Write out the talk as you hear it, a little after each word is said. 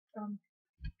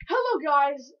Hello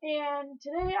guys, and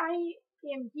today I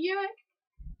am here,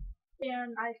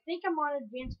 and I think I'm on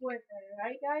Advanced Warfare,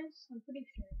 right guys? I'm pretty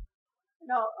sure.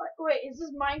 No, wait, is this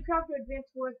Minecraft or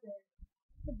Advanced Warfare?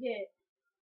 Forget it.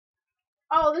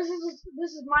 Oh, this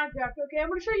is Minecraft. Okay, I'm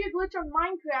gonna show you a glitch on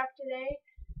Minecraft today.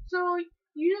 So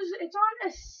it's on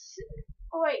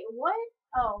oh wait, what?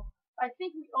 Oh, I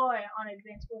think we are on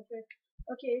Advanced Warfare.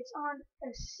 Okay, it's on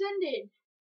Ascended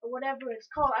or whatever it's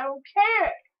called. I don't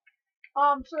care.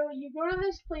 So you go to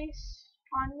this place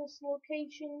on this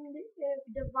location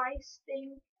device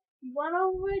thing. You run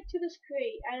over to this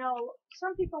crate. I know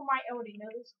some people might already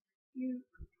know this. You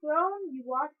prone, you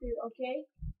walk through. Okay,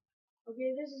 okay.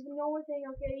 This is the normal thing.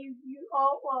 Okay,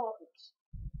 oh, it's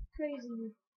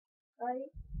crazy, right?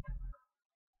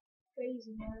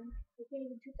 Crazy, man. I can't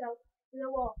even shoot out through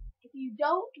the wall. If you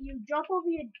don't, you jump over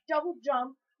your double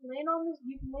jump. Land on this.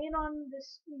 You can land on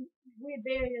this weird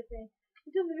barrier thing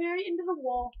into the very end of the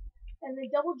wall, and then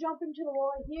double jump into the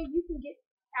wall. And here you can get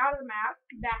out of the map,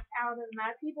 back out of the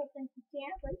map. People think you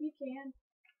can't, but you can.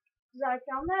 Because I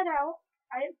found that out.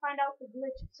 I didn't find out the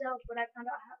glitch itself, but I found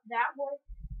out how that way.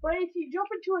 But if you jump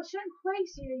into a certain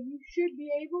place here, you should be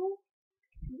able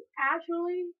to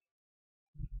actually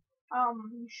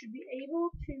you should be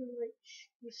able to like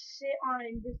just sit on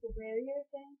an invisible barrier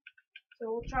thing.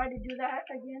 So we'll try to do that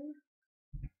again.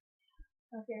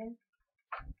 Okay.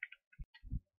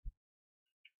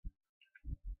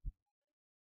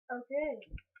 Okay.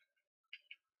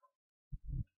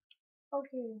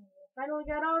 Okay. Finally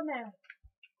got on there.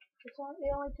 It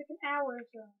only took an hour or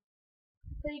so.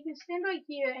 So you can stand right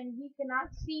here and he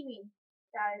cannot see me,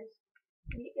 guys.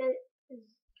 It is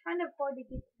kind of hard to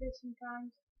get to this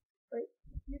sometimes, but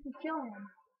you can kill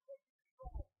him.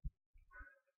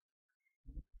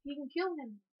 You can kill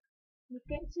him. He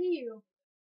can't see you.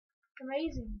 It's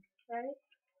amazing, right?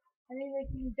 I mean, like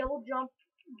you can double jump,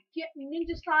 get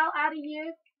ninja style out of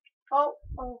here. Oh,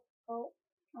 oh, oh,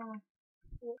 oh.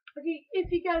 Okay, if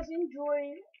you guys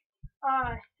enjoyed,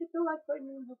 hit the like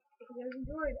button. If you guys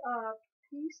enjoyed,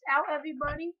 peace out,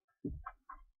 everybody.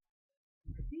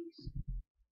 Peace.